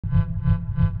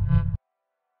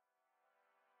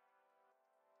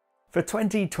For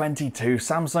 2022,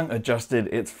 Samsung adjusted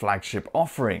its flagship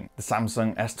offering. The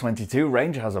Samsung S22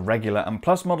 range has a regular and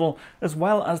Plus model, as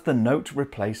well as the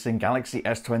note-replacing Galaxy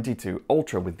S22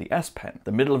 Ultra with the S Pen.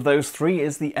 The middle of those three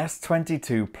is the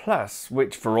S22 Plus,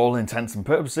 which for all intents and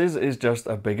purposes is just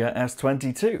a bigger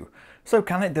S22. So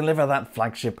can it deliver that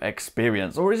flagship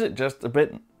experience, or is it just a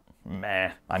bit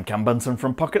meh? I'm Cam Bunton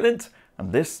from Pocket-lint,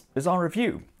 and this is our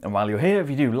review. And while you're here, if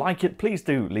you do like it, please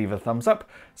do leave a thumbs up,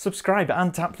 subscribe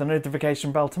and tap the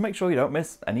notification bell to make sure you don't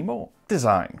miss any more.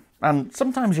 Design. And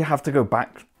sometimes you have to go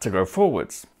back to go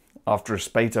forwards. After a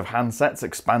spate of handsets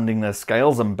expanding their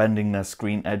scales and bending their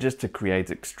screen edges to create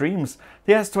extremes,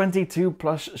 the S22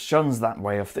 Plus shuns that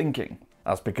way of thinking.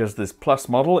 That's because this Plus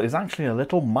model is actually a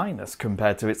little minus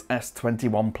compared to its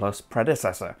S21 Plus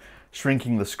predecessor,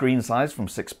 shrinking the screen size from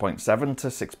 6.7 to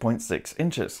 6.6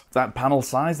 inches. That panel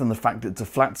size and the fact it's a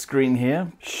flat screen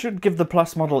here should give the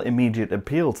Plus model immediate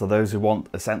appeal to those who want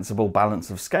a sensible balance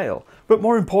of scale. But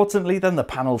more importantly than the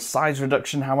panel size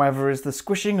reduction, however, is the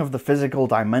squishing of the physical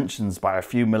dimensions by a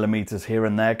few millimeters here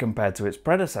and there compared to its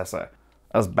predecessor.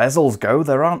 As bezels go,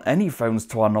 there aren't any phones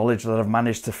to our knowledge that have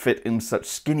managed to fit in such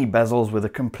skinny bezels with a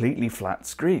completely flat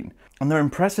screen. And they're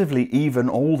impressively even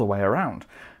all the way around.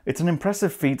 It's an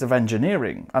impressive feat of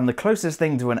engineering, and the closest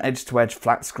thing to an edge-to-edge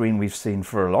flat screen we've seen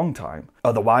for a long time.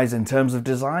 Otherwise, in terms of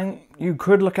design, you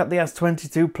could look at the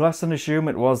S22 Plus and assume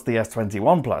it was the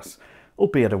S21 Plus,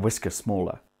 albeit a whisker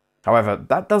smaller. However,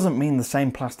 that doesn't mean the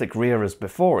same plastic rear as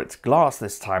before. It's glass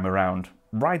this time around,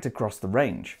 right across the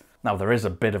range. Now, there is a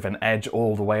bit of an edge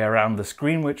all the way around the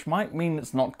screen, which might mean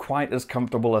it's not quite as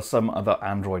comfortable as some other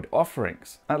Android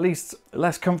offerings. At least,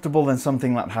 less comfortable than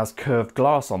something that has curved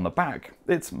glass on the back.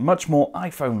 It's much more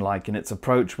iPhone-like in its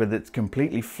approach with its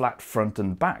completely flat front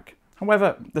and back.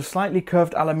 However, the slightly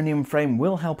curved aluminium frame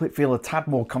will help it feel a tad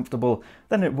more comfortable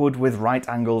than it would with right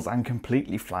angles and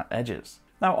completely flat edges.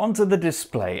 Now onto the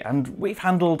display, and we've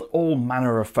handled all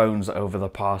manner of phones over the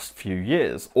past few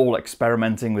years, all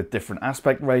experimenting with different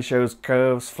aspect ratios,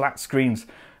 curves, flat screens,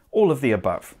 all of the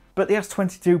above. But the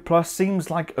S22 Plus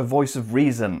seems like a voice of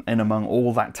reason in among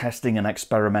all that testing and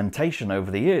experimentation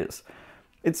over the years.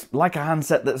 It's like a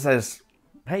handset that says,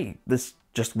 hey, this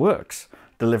just works,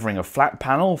 delivering a flat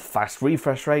panel, fast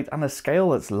refresh rate, and a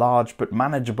scale that's large but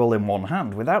manageable in one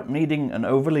hand without needing an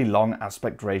overly long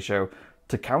aspect ratio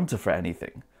to counter for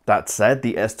anything. That said,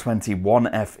 the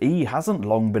S21 FE hasn't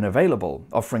long been available,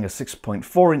 offering a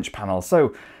 6.4-inch panel,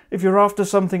 so if you're after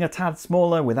something a tad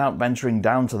smaller without venturing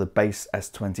down to the base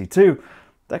S22,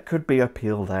 there could be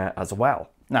appeal there as well.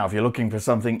 Now, if you're looking for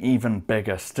something even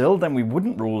bigger still, then we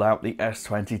wouldn't rule out the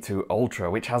S22 Ultra,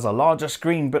 which has a larger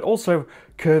screen but also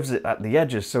curves it at the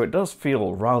edges, so it does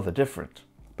feel rather different.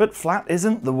 But flat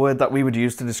isn't the word that we would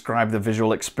use to describe the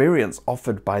visual experience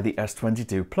offered by the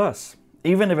S22 Plus.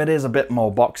 Even if it is a bit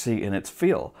more boxy in its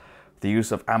feel. The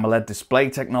use of AMOLED display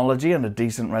technology and a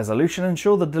decent resolution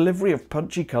ensure the delivery of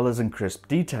punchy colours and crisp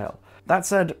detail. That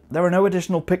said, there are no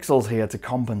additional pixels here to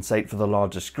compensate for the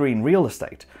larger screen real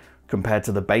estate, compared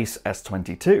to the base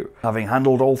S22. Having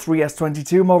handled all three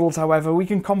S22 models, however, we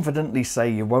can confidently say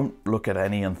you won't look at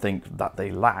any and think that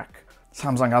they lack.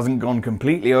 Samsung hasn't gone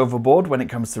completely overboard when it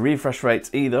comes to refresh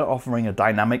rates either, offering a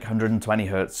dynamic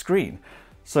 120Hz screen.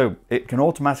 So it can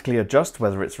automatically adjust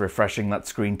whether it's refreshing that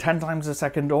screen 10 times a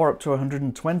second or up to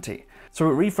 120. So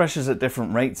it refreshes at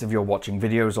different rates if you're watching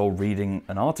videos or reading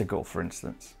an article, for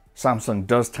instance. Samsung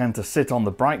does tend to sit on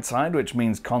the bright side, which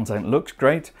means content looks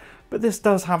great, but this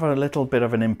does have a little bit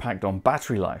of an impact on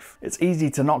battery life. It's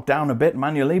easy to knock down a bit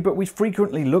manually, but we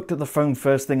frequently looked at the phone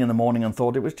first thing in the morning and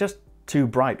thought it was just too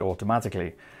bright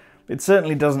automatically. It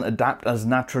certainly doesn't adapt as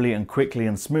naturally and quickly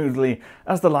and smoothly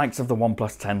as the likes of the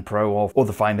OnePlus 10 Pro or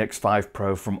the Find X5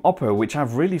 Pro from Oppo, which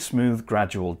have really smooth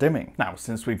gradual dimming. Now,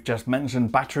 since we've just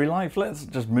mentioned battery life, let's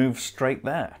just move straight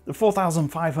there. The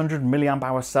 4500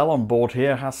 mAh cell on board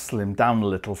here has slimmed down a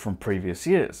little from previous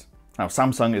years. Now,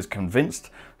 Samsung is convinced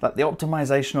that the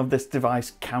optimization of this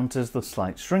device counters the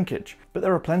slight shrinkage, but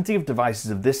there are plenty of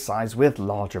devices of this size with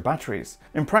larger batteries.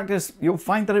 In practice, you'll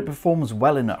find that it performs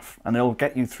well enough, and it'll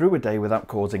get you through a day without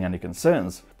causing any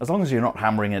concerns, as long as you're not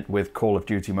hammering it with Call of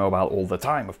Duty Mobile all the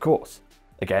time, of course.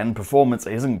 Again, performance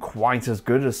isn't quite as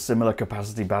good as similar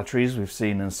capacity batteries we've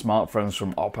seen in smartphones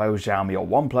from Oppo, Xiaomi or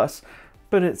OnePlus,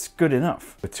 but it's good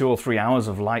enough. With 2 or 3 hours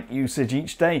of light usage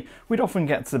each day, we'd often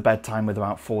get to bedtime with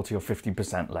about 40 or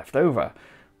 50% left over.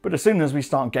 But as soon as we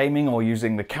start gaming or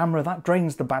using the camera, that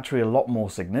drains the battery a lot more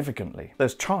significantly.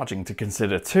 There's charging to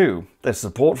consider too. There's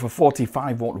support for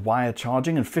 45 watt wire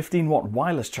charging and 15 watt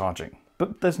wireless charging.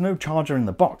 but there's no charger in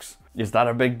the box. Is that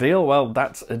a big deal? Well,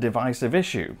 that's a divisive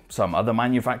issue. Some other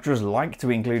manufacturers like to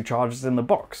include chargers in the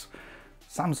box.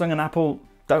 Samsung and Apple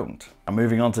don't. And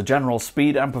moving on to general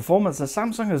speed and performance,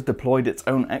 Samsung has deployed its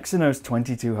own Exynos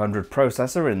 2200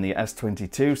 processor in the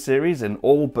S22 series in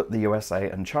all but the USA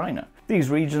and China. These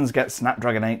regions get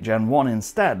Snapdragon 8 Gen 1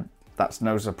 instead. That's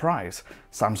no surprise.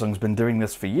 Samsung's been doing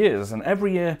this for years, and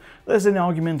every year there's an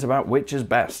argument about which is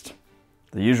best.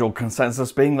 The usual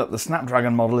consensus being that the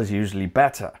Snapdragon model is usually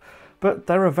better, but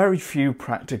there are very few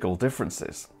practical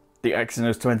differences. The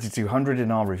Exynos 2200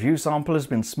 in our review sample has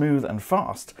been smooth and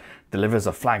fast, delivers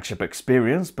a flagship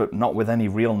experience, but not with any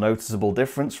real noticeable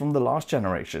difference from the last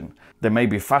generation. They may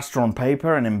be faster on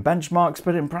paper and in benchmarks,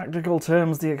 but in practical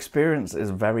terms the experience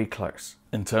is very close.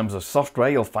 In terms of software,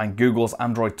 you'll find Google's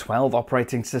Android 12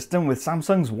 operating system with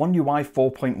Samsung's One UI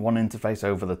 4.1 interface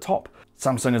over the top.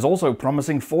 Samsung is also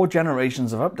promising 4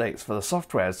 generations of updates for the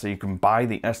software, so you can buy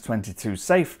the S22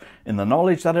 safe in the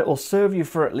knowledge that it will serve you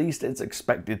for at least its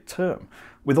expected term,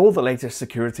 with all the latest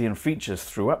security and features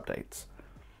through updates.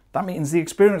 That means the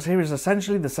experience here is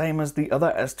essentially the same as the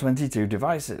other S22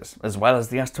 devices, as well as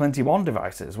the S21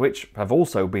 devices, which have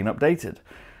also been updated.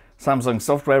 Samsung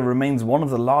software remains one of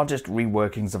the largest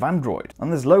reworkings of Android,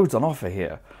 and there's loads on offer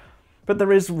here. But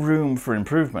there is room for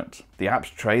improvement. The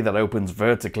apps tray that opens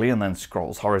vertically and then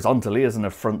scrolls horizontally is an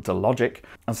affront to logic,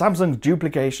 and Samsung's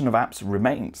duplication of apps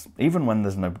remains, even when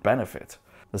there's no benefit.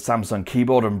 The Samsung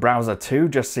keyboard and browser too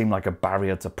just seem like a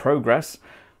barrier to progress.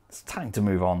 It's time to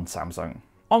move on, Samsung.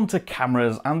 On to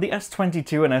cameras, and the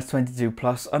S22 and S22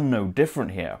 Plus are no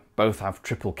different here. Both have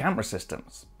triple camera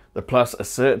systems. The Plus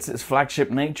asserts its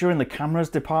flagship nature in the cameras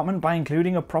department by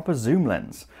including a proper zoom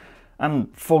lens,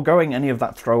 and foregoing any of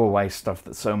that throwaway stuff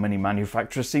that so many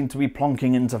manufacturers seem to be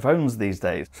plonking into phones these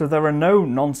days. So there are no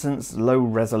nonsense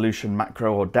low-resolution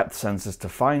macro or depth sensors to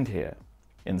find here.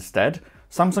 Instead,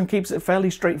 Samsung keeps it fairly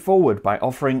straightforward by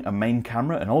offering a main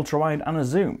camera, an ultrawide and a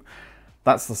zoom.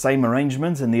 That's the same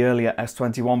arrangement in the earlier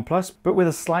S21 Plus, but with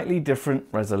a slightly different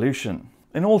resolution.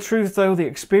 In all truth though, the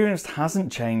experience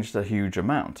hasn't changed a huge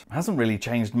amount. It hasn't really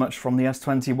changed much from the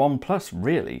S21 Plus,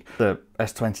 really. The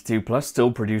S22 Plus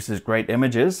still produces great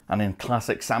images, and in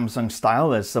classic Samsung style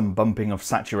there's some bumping of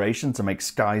saturation to make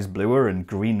skies bluer and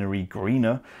greenery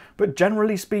greener, but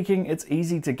generally speaking it's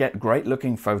easy to get great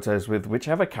looking photos with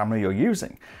whichever camera you're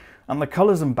using, and the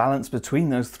colours and balance between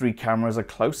those 3 cameras are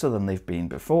closer than they've been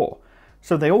before,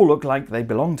 so they all look like they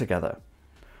belong together.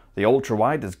 The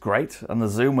ultra-wide is great, and the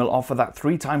zoom will offer that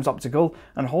 3x optical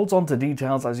and holds on to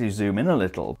details as you zoom in a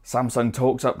little. Samsung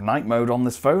talks up night mode on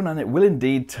this phone, and it will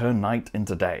indeed turn night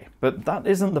into day. But that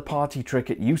isn't the party trick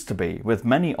it used to be, with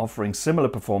many offering similar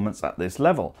performance at this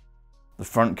level. The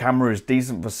front camera is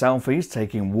decent for selfies,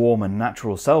 taking warm and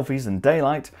natural selfies in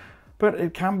daylight, but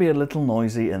it can be a little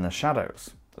noisy in the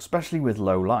shadows, especially with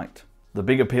low light. The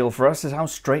big appeal for us is how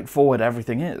straightforward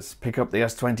everything is. Pick up the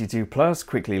S22 Plus,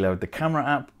 quickly load the camera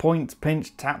app, point,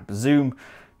 pinch, tap, zoom,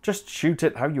 just shoot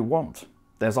it how you want.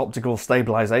 There's optical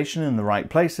stabilization in the right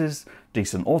places,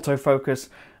 decent autofocus,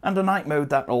 and a night mode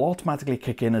that will automatically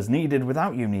kick in as needed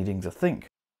without you needing to think.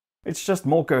 It's just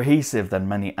more cohesive than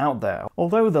many out there,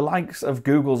 although the likes of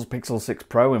Google's Pixel 6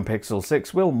 Pro and Pixel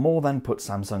 6 will more than put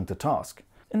Samsung to task.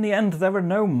 In the end, there are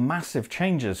no massive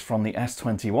changes from the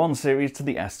S21 series to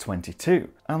the S22,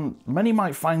 and many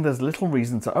might find there's little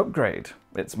reason to upgrade.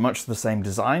 It's much the same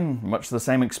design, much the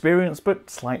same experience, but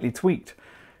slightly tweaked.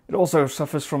 It also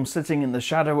suffers from sitting in the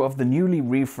shadow of the newly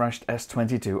refreshed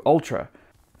S22 Ultra.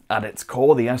 At its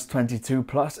core, the S22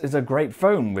 Plus is a great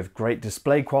phone with great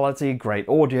display quality, great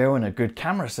audio, and a good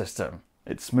camera system.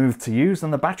 It's smooth to use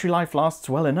and the battery life lasts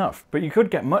well enough, but you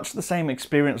could get much the same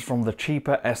experience from the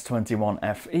cheaper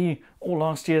S21 FE or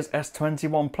last year's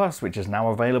S21 Plus, which is now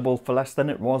available for less than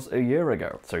it was a year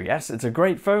ago. So yes, it's a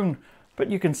great phone,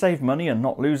 but you can save money and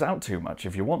not lose out too much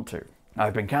if you want to.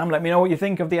 I've been Cam. Let me know what you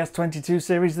think of the S22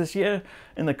 series this year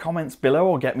in the comments below,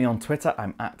 or get me on Twitter.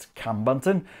 I'm at Cam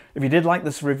Bunton. If you did like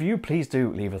this review, please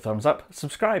do leave a thumbs up,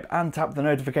 subscribe and tap the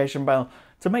notification bell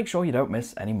to make sure you don't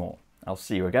miss any more. I'll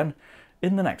see you again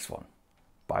in the next one.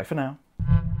 Bye for now.